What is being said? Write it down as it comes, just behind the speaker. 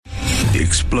The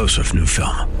explosive new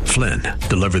film, Flynn,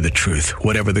 deliver the truth,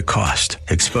 whatever the cost,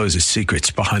 exposes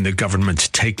secrets behind the government's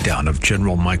takedown of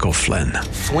General Michael Flynn.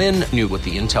 Flynn knew what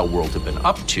the intel world had been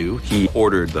up to. He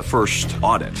ordered the first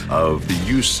audit of the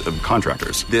use of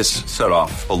contractors. This set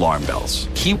off alarm bells.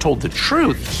 He told the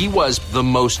truth. He was the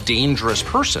most dangerous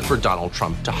person for Donald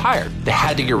Trump to hire. They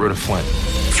had to get rid of Flynn.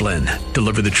 Flynn,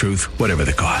 deliver the truth, whatever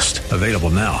the cost. Available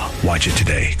now. Watch it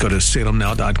today. Go to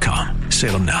salemnow.com.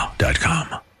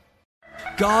 salemnow.com.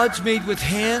 Gods made with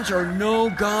hands are no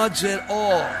gods at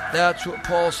all. That's what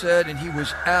Paul said, and he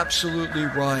was absolutely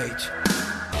right.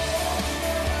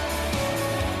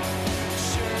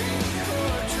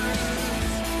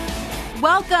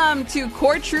 Welcome to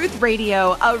Core Truth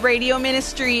Radio, a radio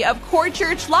ministry of Core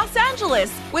Church Los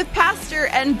Angeles with pastor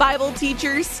and Bible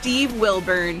teacher Steve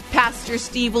Wilburn. Pastor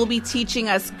Steve will be teaching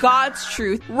us God's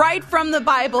truth right from the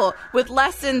Bible with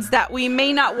lessons that we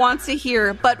may not want to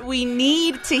hear, but we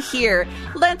need to hear.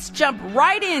 Let's jump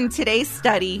right in today's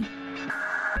study.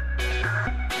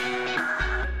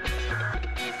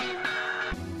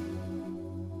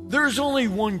 There's only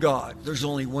one God. There's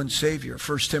only one Savior.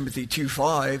 1 Timothy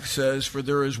 2:5 says, "For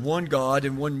there is one God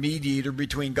and one mediator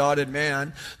between God and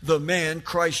man, the man,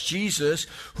 Christ Jesus,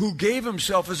 who gave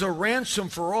himself as a ransom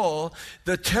for all,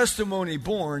 the testimony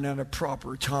born at a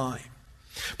proper time."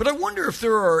 But I wonder if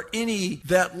there are any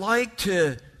that like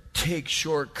to take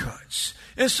shortcuts.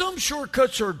 And some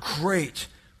shortcuts are great.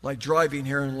 Like driving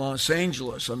here in Los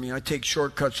Angeles. I mean, I take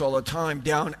shortcuts all the time,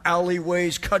 down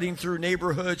alleyways, cutting through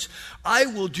neighborhoods. I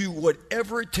will do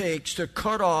whatever it takes to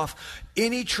cut off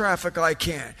any traffic I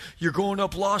can. You're going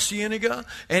up La Cienega,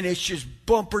 and it's just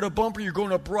bumper to bumper. You're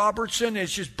going up Robertson, and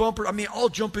it's just bumper. I mean, I'll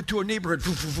jump into a neighborhood,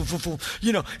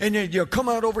 and then, come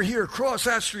out over here, across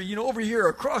that street, over here,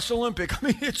 across Olympic. I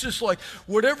mean, it's just like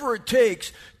whatever it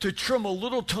takes to trim a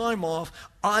little time off,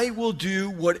 I will do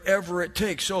whatever it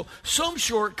takes. So some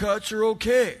shortcuts are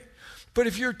okay. But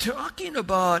if you're talking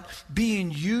about being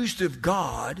used of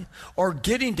God or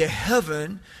getting to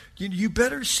heaven, you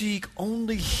better seek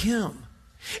only Him.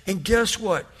 And guess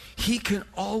what? He can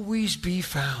always be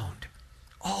found.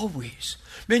 Always.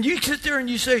 Man, you sit there and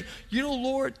you say,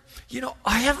 Lord,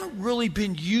 I haven't really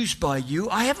been used by you.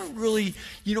 I haven't really,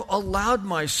 allowed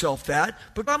myself that,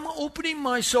 but I'm opening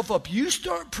myself up. You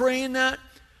start praying that,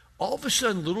 all of a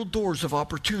sudden little doors of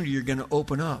opportunity are going to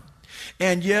open up.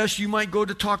 And yes, you might go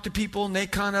to talk to people and they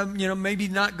kind of, maybe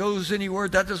not goes anywhere.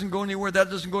 That doesn't go anywhere. That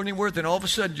doesn't go anywhere. Then all of a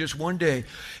sudden, just one day.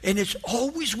 And it's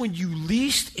always when you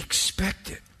least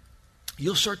expect it.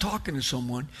 You'll start talking to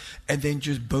someone and then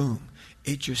just boom,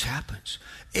 it just happens.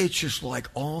 It's just like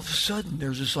all of a sudden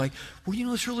there's this like,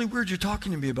 it's really weird you're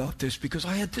talking to me about this because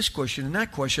I had this question and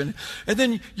that question. And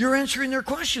then you're answering their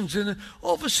questions. And then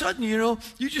all of a sudden, you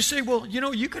just say,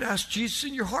 you could ask Jesus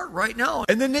in your heart right now.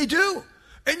 And then they do.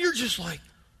 And you're just like,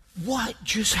 what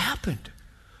just happened?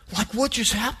 Like, what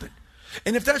just happened?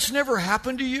 And if that's never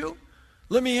happened to you,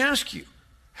 let me ask you,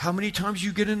 how many times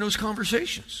you get in those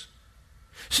conversations?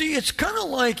 See, it's kind of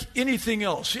like anything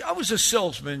else. See, I was a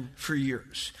salesman for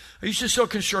years. I used to sell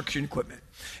construction equipment.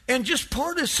 And just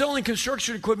part of selling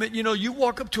construction equipment, you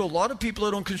walk up to a lot of people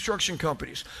that own construction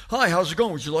companies. Hi, how's it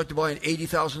going? Would you like to buy an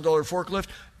 $80,000 forklift?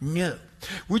 No.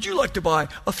 Would you like to buy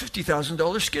a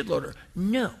 $50,000 skid loader?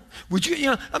 No. Would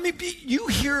you, you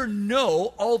hear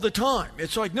no all the time.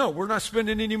 It's like, no, we're not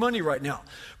spending any money right now.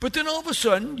 But then all of a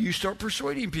sudden, you start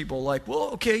persuading people like, well,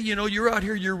 okay, you're out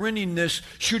here, you're renting this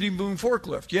shooting boom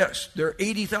forklift. Yes, they're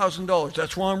 $80,000.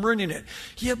 That's why I'm renting it.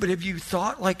 Yeah, but have you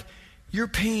thought, you're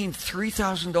paying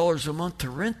 $3,000 a month to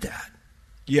rent that?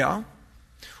 Yeah.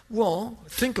 Well,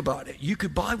 think about it. You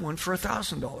could buy one for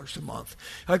 $1,000 a month.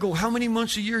 I go, how many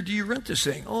months a year do you rent this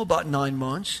thing? Oh, about 9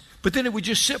 months. But then it would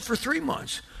just sit for 3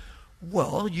 months.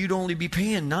 Well, you'd only be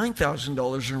paying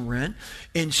 $9,000 in rent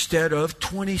instead of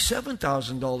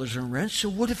 $27,000 in rent. So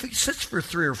what if it sits for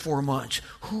 3 or 4 months?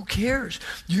 Who cares?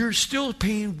 You're still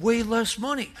paying way less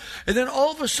money. And then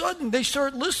all of a sudden, they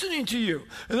start listening to you.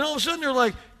 And then all of a sudden, they're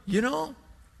like,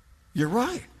 you're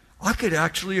right. I could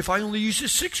actually, if I only use it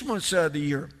 6 months out of the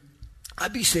year,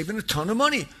 I'd be saving a ton of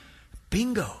money.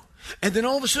 Bingo. And then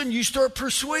all of a sudden you start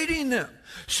persuading them.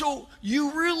 So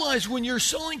you realize when you're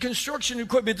selling construction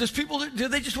equipment, there's people, do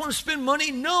they just want to spend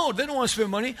money? No, they don't want to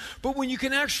spend money. But when you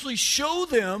can actually show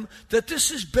them that this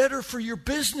is better for your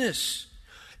business.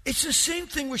 It's the same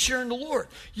thing with sharing the Lord.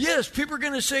 Yes, people are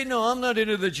going to say, no, I'm not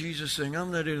into the Jesus thing.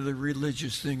 I'm not into the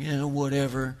religious thing,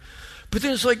 whatever. But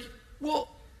then it's like, well,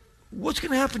 what's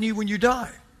going to happen to you when you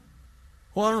die?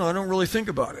 Well, I don't know. I don't really think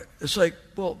about it. It's like,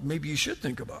 well, maybe you should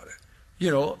think about it.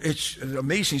 It's an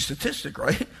amazing statistic,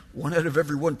 right? 1 out of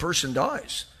every 1 person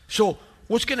dies. So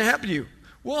what's going to happen to you?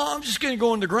 Well, I'm just going to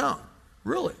go underground.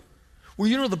 Really? Well,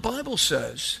 you know, the Bible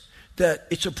says that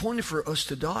it's appointed for us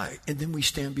to die, and then we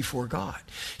stand before God.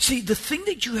 See, the thing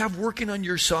that you have working on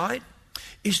your side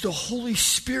is the Holy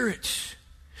Spirit.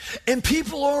 And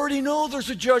people already know there's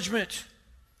a judgment.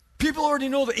 People already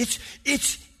know that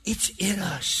it's in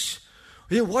us.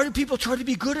 You know, why do people try to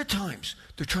be good at times?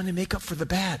 They're trying to make up for the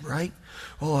bad, right?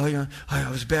 Oh, I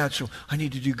was bad, so I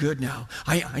need to do good now.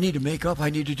 I need to make up.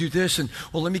 I need to do this. And,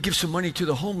 well, let me give some money to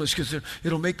the homeless because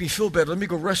it'll make me feel better. Let me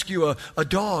go rescue a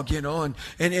dog, you know, and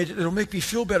it'll make me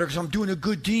feel better because I'm doing a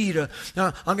good deed.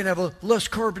 Now I'm going to have a less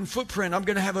carbon footprint. I'm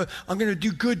going to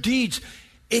do good deeds.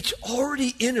 It's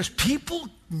already in us. People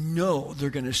know they're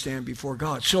going to stand before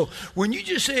God. So when you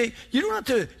just say, you don't have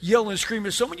to yell and scream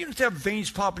at someone. You don't have to have veins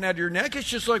popping out of your neck. It's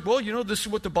just like, well, you know, this is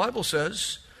what the Bible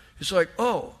says. It's like,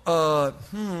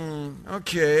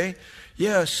 okay.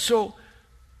 Yes, so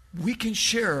we can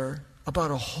share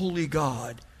about a holy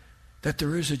God, that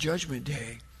there is a judgment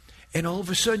day. And all of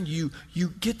a sudden you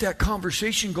get that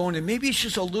conversation going, and maybe it's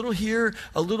just a little here,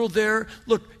 a little there.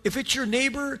 Look, if it's your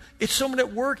neighbor, it's someone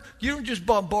at work, you don't just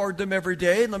bombard them every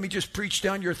day and let me just preach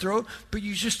down your throat, but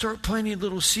you just start planting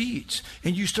little seeds,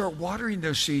 and you start watering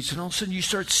those seeds, and all of a sudden you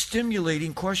start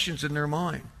stimulating questions in their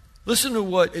mind. Listen to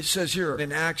what it says here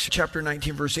in Acts chapter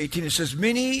 19, verse 18. It says,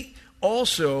 many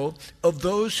also of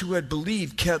those who had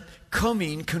believed kept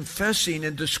coming, confessing,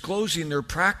 and disclosing their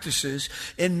practices.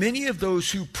 And many of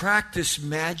those who practiced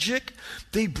magic,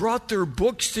 they brought their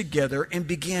books together and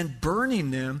began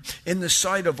burning them in the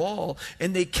sight of all.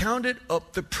 And they counted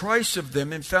up the price of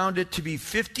them and found it to be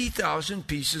 50,000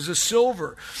 pieces of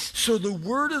silver. So the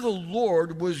word of the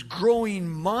Lord was growing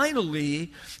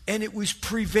mightily, and it was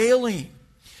prevailing.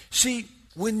 See,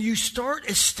 when you start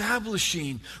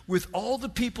establishing with all the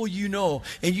people you know,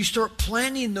 and you start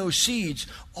planting those seeds,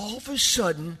 all of a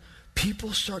sudden,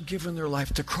 people start giving their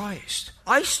life to Christ.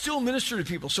 I still minister to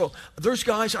people. So there's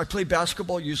guys, I play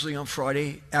basketball usually on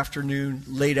Friday afternoon,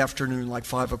 late afternoon, like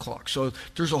 5 o'clock. So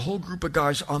there's a whole group of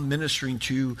guys I'm ministering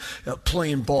to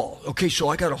playing ball. Okay, so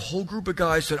I got a whole group of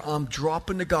guys that I'm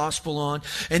dropping the gospel on.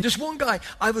 And this one guy,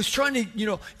 I was trying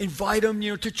to, invite him,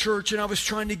 to church, and I was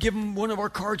trying to give him one of our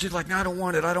cards. He's like, no, I don't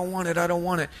want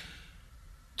it.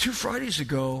 2 Fridays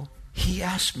ago, he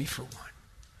asked me for one.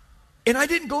 And I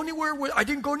didn't go anywhere I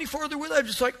didn't go any farther with it. I was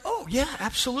just like, oh, yeah,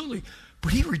 absolutely.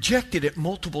 But he rejected it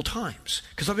multiple times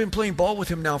because I've been playing ball with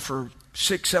him now for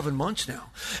 6-7 months now.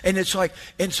 And it's like,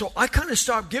 and so I kind of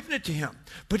stopped giving it to him.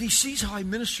 But he sees how I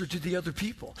minister to the other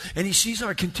people. And he sees how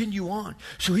I continue on.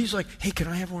 So he's like, hey, can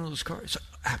I have one of those cards?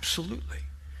 Like, absolutely.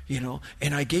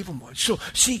 And I gave him one. So,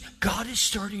 see, God is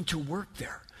starting to work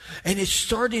there. And it's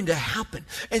starting to happen.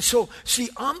 And so, see,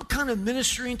 I'm kind of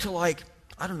ministering to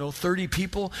 30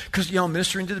 people, because, I'm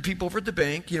ministering to the people over at the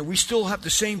bank. We still have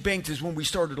the same bank as when we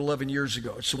started 11 years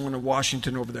ago. It's the one in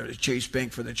Washington over there, the Chase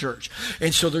Bank for the church.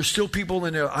 And so there's still people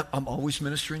in there. I'm always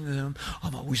ministering to them.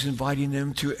 I'm always inviting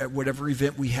them to whatever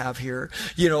event we have here.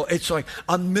 It's like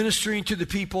I'm ministering to the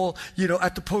people,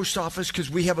 at the post office, because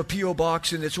we have a P.O.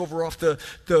 box, and it's over off the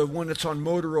one that's on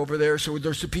Motor over there. So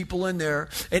there's the people in there.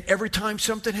 And every time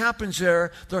something happens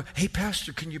there, they're, hey,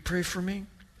 Pastor, can you pray for me?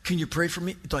 Can you pray for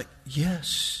me? It's like,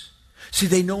 yes. See,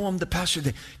 they know I'm the pastor.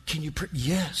 Can you pray?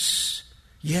 Yes.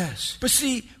 But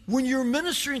see, when you're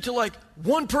ministering to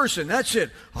one person, that's it.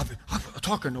 I'm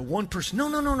talking to one person.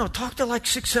 No. Talk to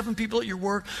 6, 7 people at your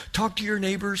work. Talk to your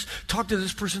neighbors. Talk to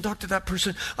this person. Talk to that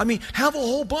person. Have a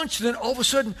whole bunch. Then all of a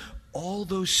sudden, all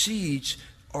those seeds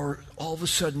are all of a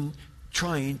sudden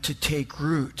trying to take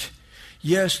root.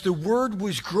 Yes, the word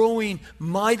was growing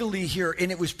mightily here,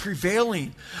 and it was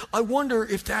prevailing. I wonder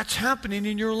if that's happening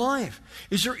in your life.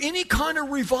 Is there any kind of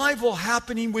revival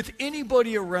happening with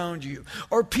anybody around you?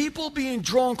 Are people being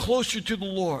drawn closer to the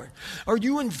Lord? Are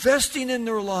you investing in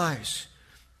their lives?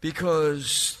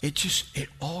 Because it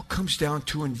all comes down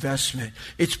to investment.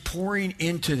 It's pouring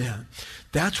into them.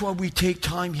 That's why we take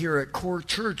time here at Core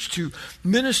Church to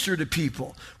minister to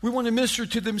people. We want to minister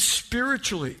to them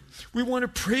spiritually. We want to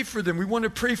pray for them. We want to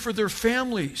pray for their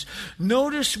families.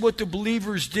 Notice what the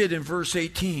believers did in verse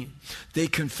 18. They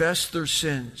confessed their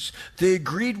sins. They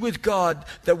agreed with God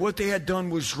that what they had done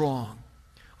was wrong.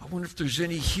 I wonder if there's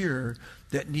any here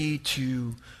that need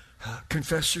to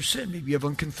confess their sin. Maybe you have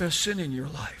unconfessed sin in your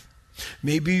life.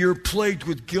 Maybe you're plagued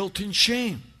with guilt and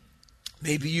shame.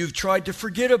 Maybe you've tried to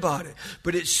forget about it,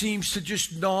 but it seems to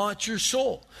just gnaw at your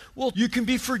soul. Well, you can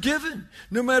be forgiven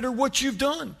no matter what you've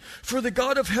done. For the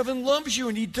God of heaven loves you,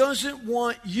 and he doesn't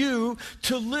want you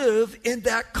to live in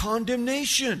that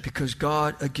condemnation. Because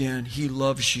God, again, he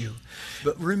loves you.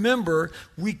 But remember,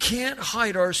 we can't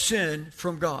hide our sin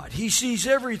from God. He sees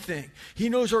everything. He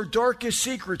knows our darkest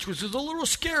secrets, which is a little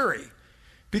scary.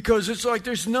 Because it's like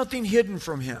there's nothing hidden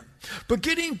from him. But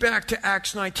getting back to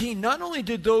Acts 19, not only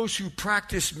did those who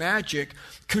practiced magic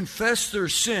confess their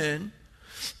sin,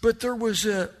 but there was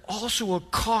also a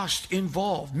cost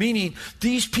involved. Meaning,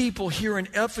 these people here in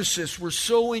Ephesus were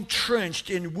so entrenched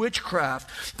in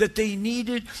witchcraft that they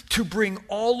needed to bring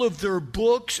all of their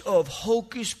books of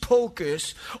hocus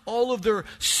pocus, all of their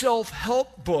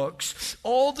self-help books,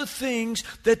 all the things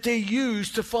that they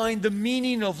used to find the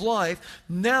meaning of life.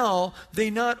 Now, they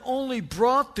not only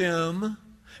brought them,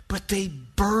 but they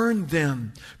burned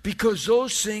them because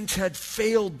those things had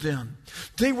failed them.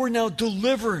 They were now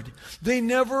delivered. They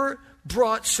never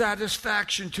brought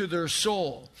satisfaction to their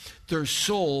soul. Their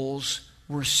souls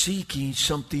were seeking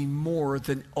something more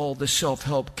than all the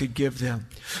self-help could give them.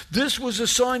 This was a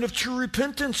sign of true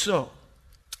repentance, though.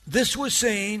 This was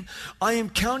saying, I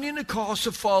am counting the cost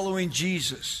of following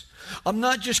Jesus. I'm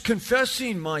not just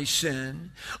confessing my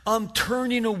sin, I'm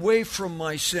turning away from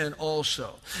my sin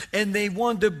also. And they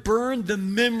wanted to burn the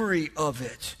memory of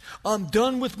it. I'm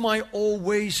done with my old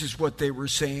ways is what they were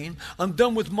saying. I'm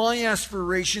done with my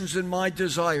aspirations and my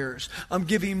desires. I'm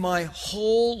giving my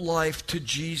whole life to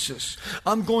Jesus.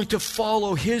 I'm going to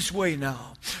follow his way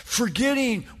now,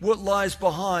 forgetting what lies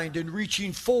behind and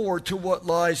reaching forward to what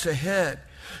lies ahead.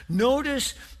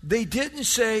 Notice they didn't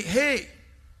say, hey,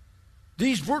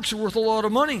 these books are worth a lot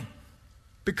of money,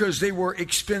 because they were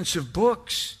expensive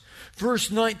books.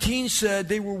 Verse 19 said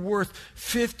they were worth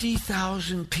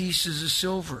 50,000 pieces of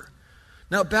silver.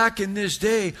 Now, back in this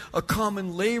day, a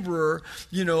common laborer,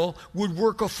 would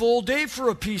work a full day for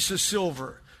a piece of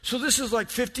silver. So this is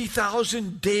like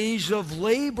 50,000 days of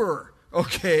labor,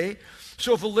 okay?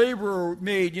 So if a laborer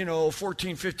made,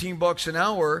 14, 15 bucks an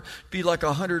hour, be like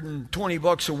 120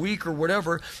 bucks a week or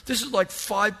whatever. This is like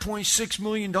 $5.6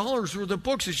 million worth of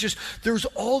books. It's just, there's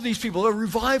all these people, a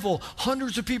revival.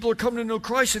 Hundreds of people are coming to know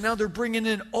Christ, and now they're bringing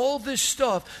in all this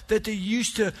stuff that they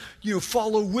used to,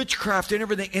 follow witchcraft and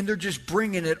everything, and they're just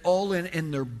bringing it all in,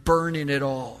 and they're burning it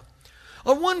all.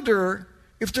 I wonder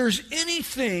if there's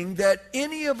anything that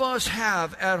any of us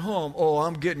have at home. Oh,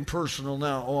 I'm getting personal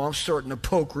now. Oh, I'm starting to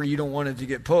poke where you don't want it to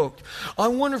get poked. I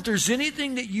wonder if there's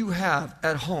anything that you have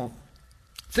at home.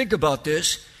 Think about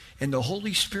this, and the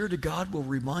Holy Spirit of God will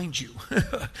remind you.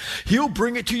 He'll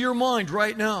bring it to your mind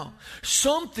right now.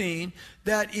 Something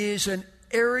that is an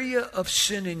area of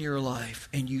sin in your life,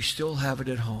 and you still have it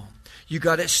at home. You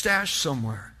got it stashed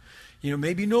somewhere.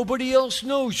 Maybe nobody else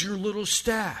knows your little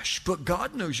stash, but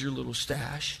God knows your little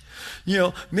stash.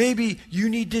 Maybe you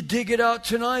need to dig it out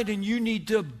tonight and you need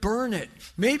to burn it.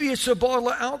 Maybe it's a bottle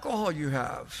of alcohol you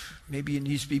have. Maybe it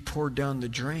needs to be poured down the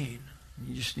drain.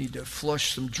 You just need to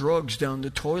flush some drugs down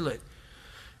the toilet.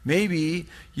 Maybe,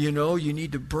 you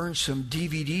need to burn some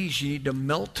DVDs. You need to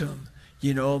melt them.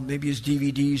 Maybe it's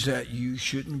DVDs that you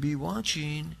shouldn't be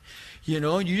watching.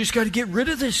 You just got to get rid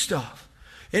of this stuff.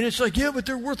 And it's like, yeah, but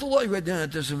they're worth a lot. No,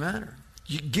 it doesn't matter.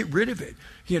 You get rid of it.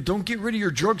 Don't get rid of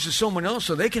your drugs to someone else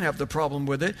so they can have the problem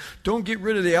with it. Don't get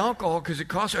rid of the alcohol because it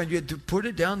costs. You have to put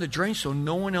it down the drain so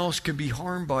no one else can be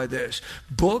harmed by this.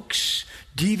 Books,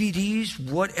 DVDs,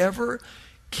 whatever,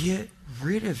 get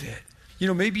rid of it.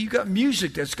 Maybe you got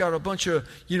music that's got a bunch of,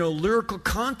 lyrical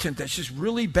content that's just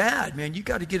really bad, man. You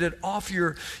got to get it off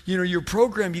your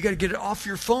program. You got to get it off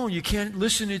your phone. You can't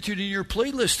listen to it in your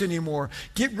playlist anymore.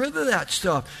 Get rid of that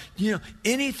stuff.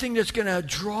 Anything that's going to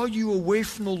draw you away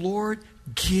from the Lord,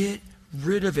 get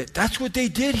rid of it. That's what they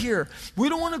did here. We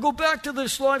don't want to go back to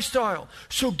this lifestyle.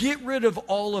 So get rid of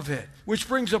all of it. Which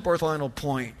brings up our final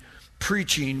point.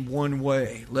 Preaching one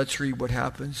way. Let's read what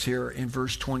happens here in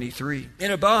verse 23.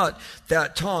 And about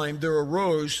that time there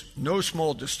arose no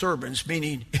small disturbance,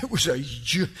 meaning it was a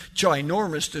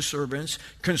ginormous disturbance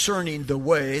concerning the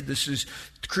way. This is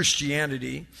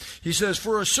Christianity. He says,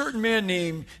 for a certain man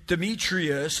named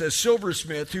Demetrius, a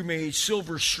silversmith who made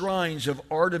silver shrines of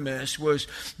Artemis, was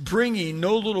bringing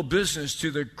no little business to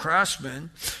the craftsmen.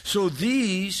 So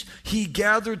these he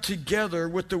gathered together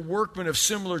with the workmen of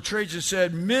similar trades and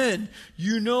said, men,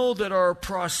 you know that our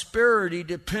prosperity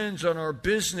depends on our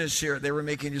business here. They were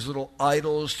making these little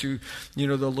idols to, the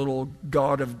little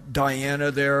god of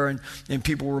Diana there, and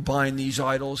people were buying these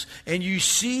idols. And you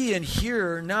see and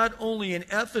hear, not only in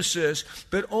Ephesus,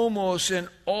 but almost in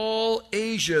all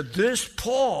Asia, this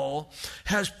Paul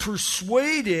has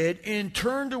persuaded and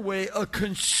turned away a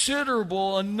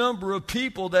considerable number of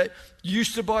people that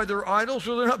used to buy their idols.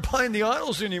 Well, they're not buying the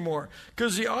idols anymore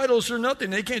because the idols are nothing.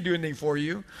 They can't do anything for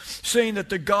you. Saying that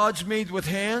the gods made with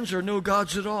hands are no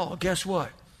gods at all. Guess what?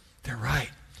 They're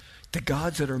right. The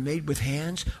gods that are made with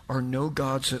hands are no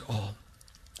gods at all.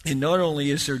 And not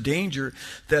only is there danger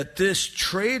that this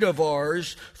trade of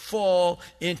ours fall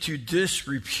into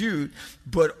disrepute,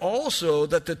 but also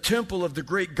that the temple of the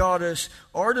great goddess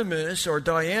Artemis or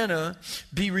Diana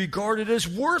be regarded as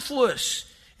worthless,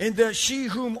 and that she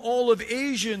whom all of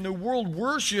Asia and the world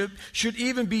worship should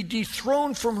even be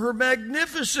dethroned from her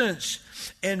magnificence.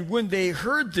 And when they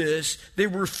heard this, they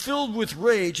were filled with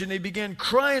rage, and they began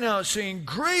crying out, saying,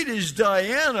 "Great is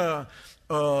Diana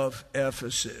of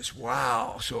Ephesus."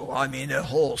 Wow. So, the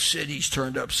whole city's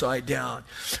turned upside down.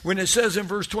 When it says in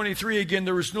verse 23 again,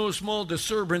 there was no small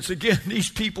disturbance. Again, these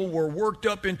people were worked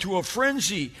up into a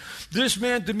frenzy. This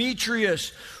man,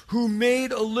 Demetrius, who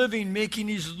made a living making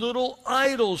these little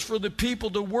idols for the people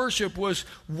to worship, was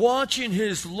watching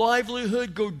his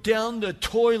livelihood go down the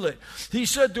toilet. He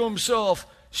said to himself,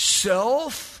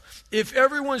 "Self, if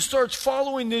everyone starts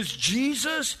following this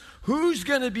Jesus, who's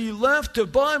going to be left to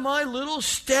buy my little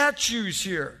statues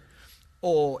here?"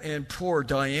 Oh, and poor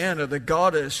Diana, the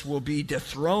goddess, will be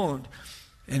dethroned.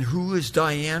 And who is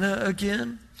Diana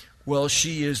again? Well,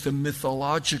 she is the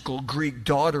mythological Greek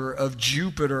daughter of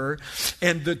Jupiter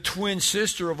and the twin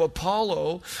sister of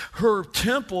Apollo. Her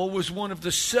temple was one of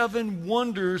the 7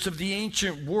 wonders of the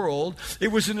ancient world.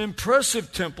 It was an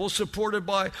impressive temple supported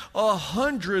by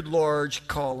 100 large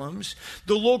columns.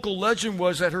 The local legend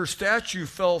was that her statue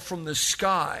fell from the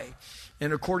sky.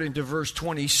 And according to verse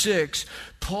 26,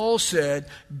 Paul said,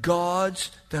 "Gods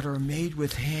that are made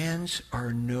with hands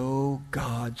are no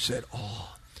gods at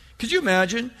all." Could you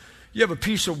imagine? You have a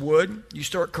piece of wood, you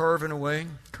start carving away,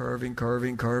 carving.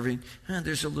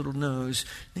 There's a little nose,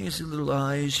 there's a little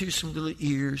eyes, here's some little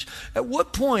ears. At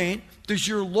what point does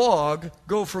your log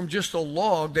go from just a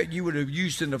log that you would have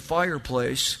used in the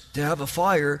fireplace to have a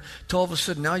fire to all of a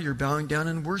sudden now you're bowing down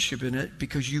and worshiping it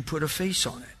because you put a face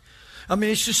on it?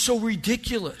 It's just so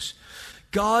ridiculous.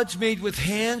 Gods made with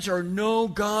hands are no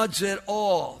gods at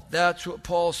all. That's what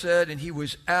Paul said, and he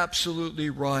was absolutely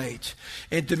right.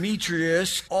 And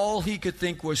Demetrius, all he could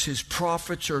think was his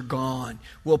prophets are gone.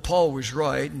 Well, Paul was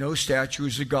right. No statue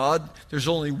is a god. There's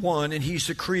only one, and he's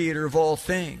the creator of all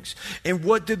things. And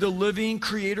what did the living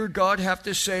creator God have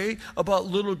to say about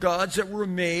little gods that were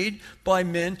made by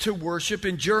men to worship?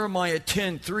 In Jeremiah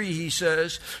 10:3, he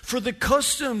says, "For the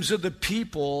customs of the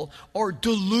people are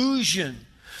delusion,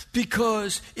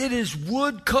 because it is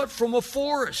wood cut from a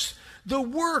forest, the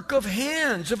work of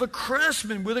hands of a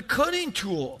craftsman with a cutting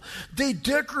tool. They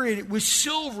decorate it with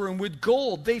silver and with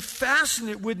gold. They fasten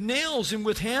it with nails and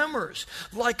with hammers.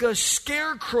 Like a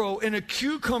scarecrow in a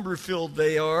cucumber field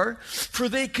they are, for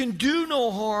they can do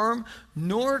no harm,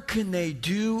 nor can they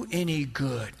do any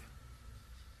good."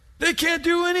 They can't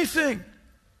do anything.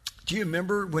 Do you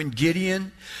remember when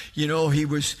Gideon,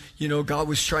 God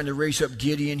was trying to raise up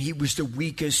Gideon. He was the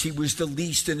weakest. He was the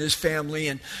least in his family.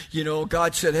 And,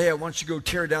 God said, "Hey, I want you to go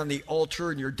tear down the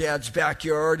altar in your dad's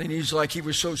backyard." And he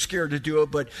was so scared to do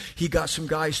it, but he got some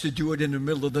guys to do it in the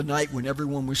middle of the night when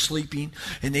everyone was sleeping.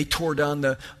 And they tore down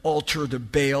the altar to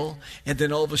Baal. And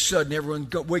then all of a sudden, everyone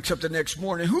wakes up the next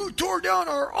morning. "Who tore down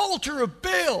our altar of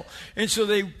Baal?" And so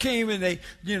they came and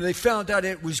they found out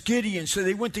it was Gideon. So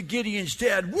they went to Gideon's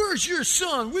dad. "Where's your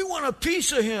son? We want a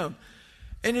piece of him."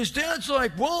 And his dad's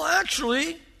like, "Well,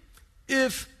 actually,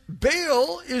 if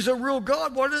Baal is a real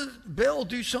god, why doesn't Baal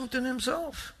do something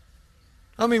himself?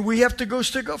 We have to go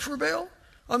stick up for Baal?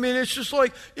 It's just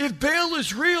like, if Baal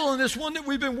is real and this one that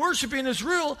we've been worshiping is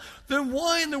real, then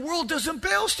why in the world doesn't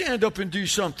Baal stand up and do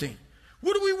something?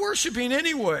 What are we worshiping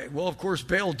anyway?" Well, of course,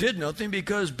 Baal did nothing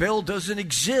because Baal doesn't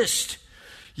exist.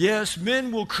 Yes,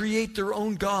 men will create their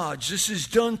own gods. This is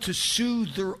done to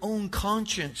soothe their own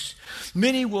conscience.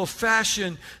 Many will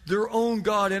fashion their own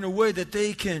god in a way that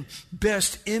they can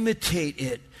best imitate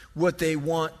it, what they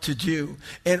want to do.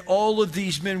 And all of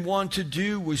these men want to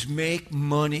do was make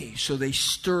money. So they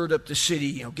stirred up the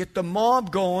city. Get the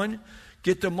mob going.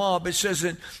 Get the mob. It says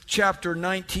in chapter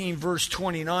 19, verse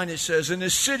 29, it says, "And the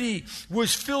city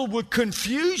was filled with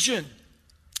confusion,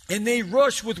 And they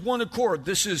rush with one accord.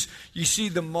 This is, you see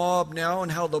the mob now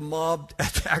and how the mob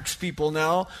attacks people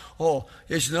now. Oh,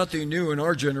 it's nothing new in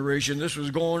our generation. This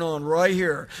was going on right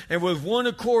here. And with one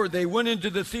accord, they went into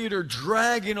the theater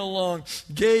dragging along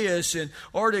Gaius and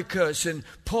Articus and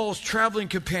Paul's traveling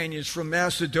companions from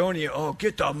Macedonia. Oh,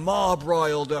 get the mob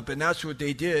riled up. And that's what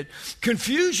they did.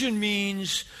 Confusion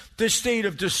means the state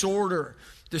of disorder,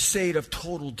 the state of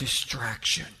total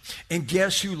distraction. And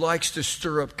guess who likes to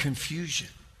stir up confusion?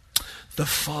 The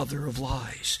father of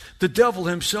lies, the devil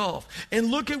himself.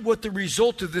 And look at what the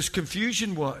result of this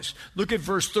confusion was. Look at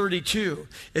verse 32.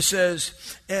 It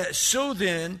says, so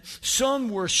then some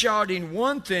were shouting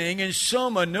one thing and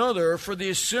some another, for the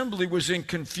assembly was in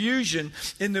confusion,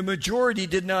 and the majority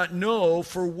did not know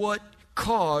for what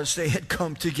cause they had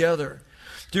come together.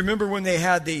 Do you remember when they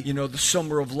had the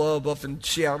Summer of Love up in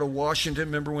Seattle, Washington?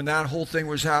 Remember when that whole thing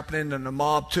was happening and the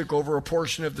mob took over a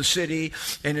portion of the city?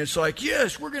 And it's like,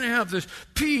 yes, we're going to have this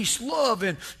peace, love,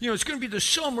 and, it's going to be the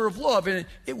Summer of Love. And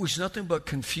it was nothing but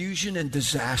confusion and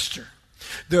disaster.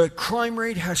 The crime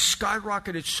rate has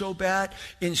skyrocketed so bad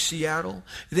in Seattle.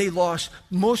 They lost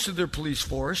most of their police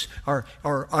force, or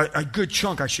a good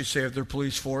chunk, I should say, of their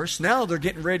police force. Now they're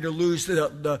getting ready to lose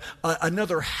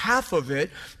another half of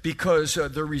it because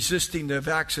they're resisting the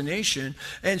vaccination.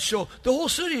 And so the whole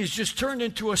city is just turned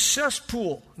into a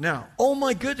cesspool now. Oh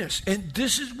my goodness. And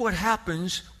this is what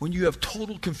happens when you have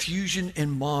total confusion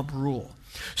and mob rule.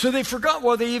 So they forgot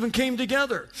why they even came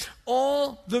together.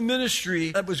 All the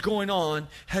ministry that was going on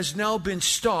has now been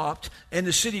stopped, and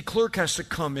the city clerk has to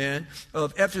come in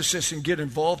of Ephesus and get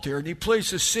involved here. And he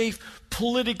plays a safe,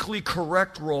 politically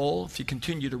correct role, if you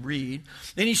continue to read,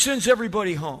 and he sends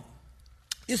everybody home.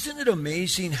 Isn't it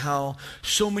amazing how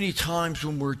so many times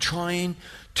when we're trying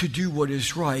to do what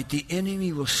is right, the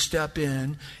enemy will step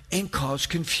in and cause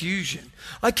confusion?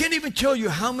 I can't even tell you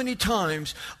how many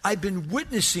times I've been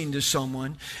witnessing to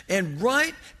someone, and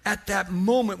right at that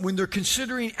moment when they're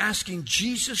considering asking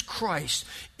Jesus Christ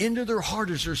into their heart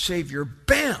as their Savior,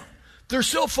 bam, their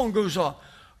cell phone goes off.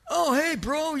 Oh, hey,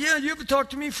 bro, yeah, you haven't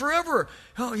talked to me forever.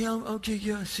 Oh, yeah, okay,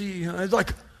 yeah, see. It's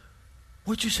like,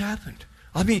 what just happened?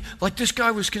 I mean, like this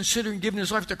guy was considering giving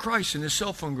his life to Christ and his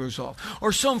cell phone goes off.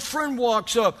 Or some friend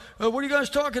walks up, what are you guys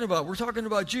talking about? We're talking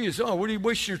about Jesus. Oh, what are you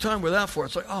wasting your time with that for?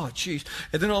 It's like, oh, geez.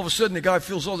 And then all of a sudden the guy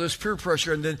feels all this peer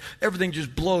pressure and then everything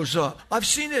just blows up. I've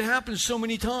seen it happen so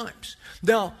many times.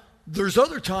 Now, there's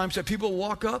other times that people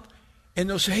walk up and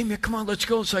they'll say, hey, man, come on, let's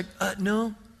go. It's like,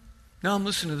 no, I'm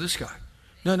listening to this guy.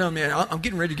 No, man, I'm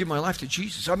getting ready to give my life to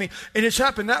Jesus. I mean, and it's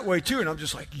happened that way too. And I'm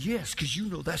just like, yes, because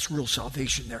that's real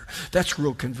salvation there. That's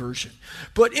real conversion.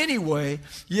 But anyway,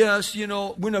 yes,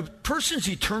 when a person's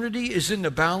eternity is in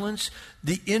the balance,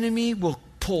 the enemy will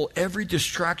pull every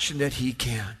distraction that he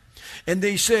can. And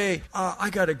they say,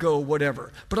 I got to go,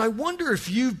 whatever. But I wonder if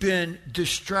you've been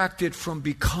distracted from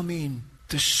becoming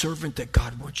the servant that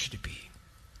God wants you to be.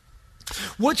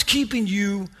 What's keeping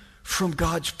you from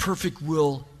God's perfect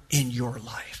will in your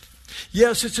life?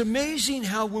 Yes, it's amazing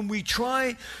how when we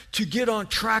try to get on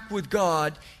track with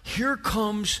God, here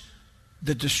comes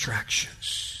the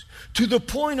distractions. To the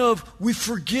point of we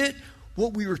forget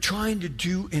what we were trying to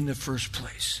do in the first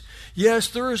place. Yes,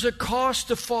 there is a cost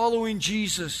to following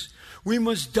Jesus. We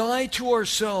must die to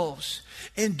ourselves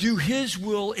and do His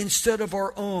will instead of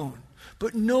our own.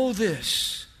 But know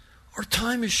this, our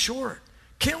time is short.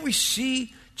 Can't we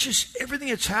see just everything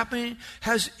that's happening?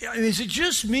 Is it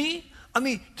just me? I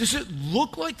mean, does it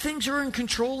look like things are in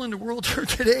control in the world here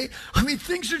today? I mean,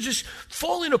 things are just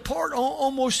falling apart on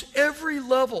almost every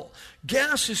level.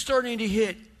 Gas is starting to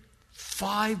hit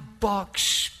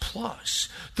 $5 plus.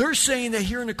 They're saying that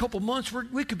here in a couple months,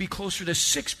 we could be closer to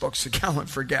 $6 a gallon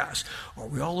for gas. Are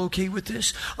we all okay with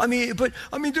this? I mean,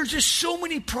 there's just so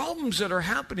many problems that are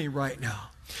happening right now.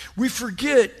 We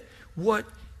forget what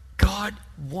God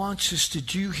wants us to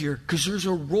do here because there's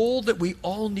a role that we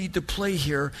all need to play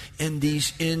here in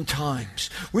these end times.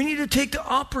 We need to take the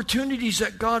opportunities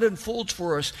that God unfolds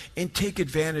for us and take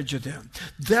advantage of them.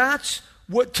 That's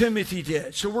what Timothy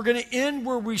did. So we're going to end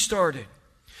where we started.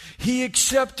 He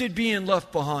accepted being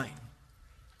left behind.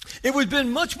 It would have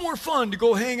been much more fun to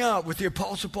go hang out with the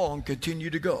Apostle Paul and continue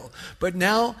to go. But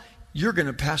now you're going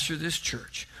to pastor this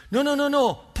church.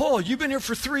 No. Paul, you've been here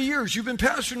for 3 years. You've been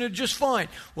pastoring it just fine.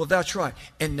 Well, that's right.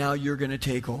 And now you're going to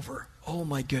take over. Oh,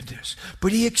 my goodness.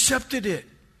 But he accepted it.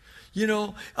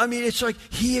 It's like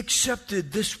he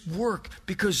accepted this work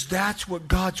because that's what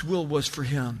God's will was for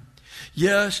him.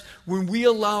 Yes, when we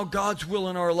allow God's will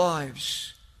in our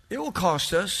lives, it will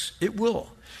cost us. It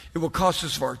will. It will cost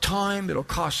us of our time. It will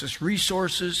cost us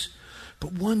resources.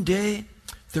 But one day,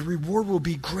 the reward will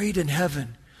be great in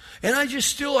heaven. And I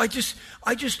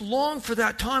just long for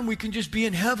that time we can just be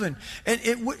in heaven. And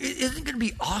isn't it going to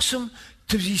be awesome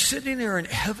to be sitting there in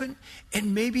heaven,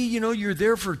 and maybe, you're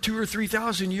there for 2,000 or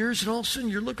 3,000 years, and all of a sudden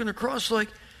you're looking across like,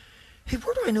 hey,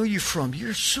 where do I know you from?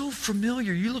 You're so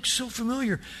familiar. You look so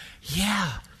familiar.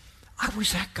 Yeah, I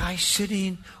was that guy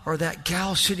sitting, or that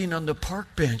gal sitting on the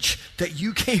park bench that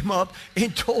you came up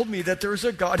and told me that there's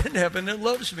a God in heaven that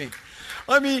loves me.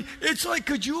 I mean, it's like,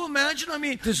 could you imagine? I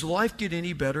mean, does life get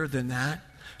any better than that?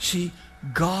 See,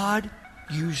 God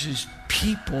uses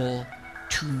people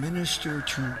to minister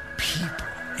to people.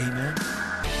 Amen.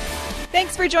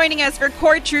 Thanks for joining us for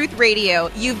Core Truth Radio.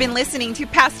 You've been listening to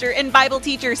pastor and Bible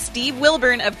teacher Steve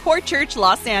Wilburn of Core Church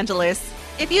Los Angeles.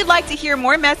 If you'd like to hear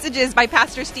more messages by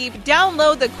Pastor Steve,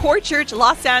 download the Core Church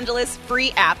Los Angeles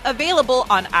free app, available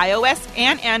on iOS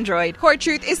and Android. Core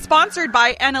Truth is sponsored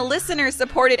by and a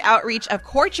listener-supported outreach of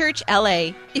Core Church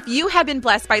LA. If you have been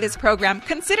blessed by this program,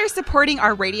 consider supporting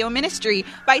our radio ministry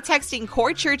by texting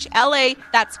Core Church LA,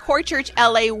 that's Core Church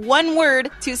LA, one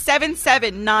word, to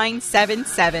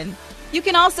 77977. You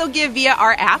can also give via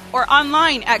our app or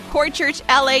online at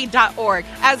corechurchla.org,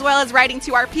 as well as writing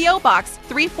to our P.O. Box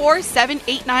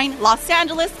 34789, Los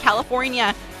Angeles,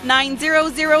 California,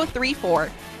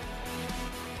 90034.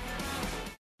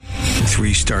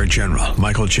 3-star General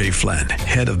Michael J. Flynn,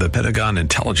 head of the Pentagon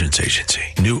Intelligence Agency,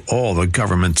 knew all the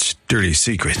government's dirty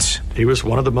secrets. He was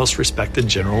one of the most respected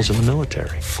generals in the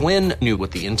military. Flynn knew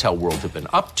what the intel world had been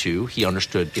up to. He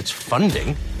understood its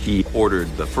funding. He ordered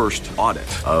the first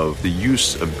audit of the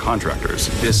use of contractors.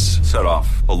 This set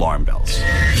off alarm bells.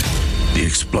 The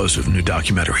explosive new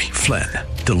documentary, Flynn,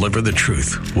 Deliver the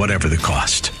Truth, Whatever the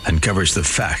Cost, uncovers the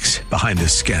facts behind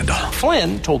this scandal.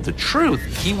 Flynn told the truth.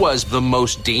 He was the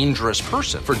most dangerous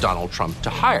person for Donald Trump to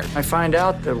hire. I find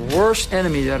out the worst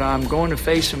enemy that I'm going to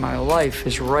face in my life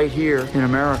is right here in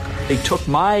America. They took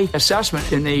my assessment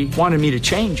and they wanted me to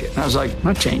change it. And I was like, I'm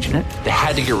not changing it. They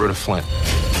had to get rid of Flynn.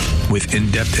 With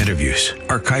in-depth interviews,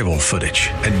 archival footage,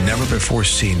 and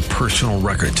never-before-seen personal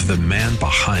records of the man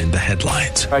behind the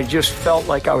headlines. I just felt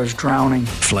like I was drowning.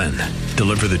 Flynn,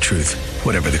 Deliver the Truth,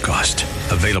 Whatever the Cost.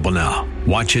 Available now.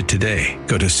 Watch it today.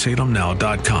 Go to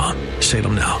salemnow.com.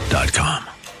 salemnow.com.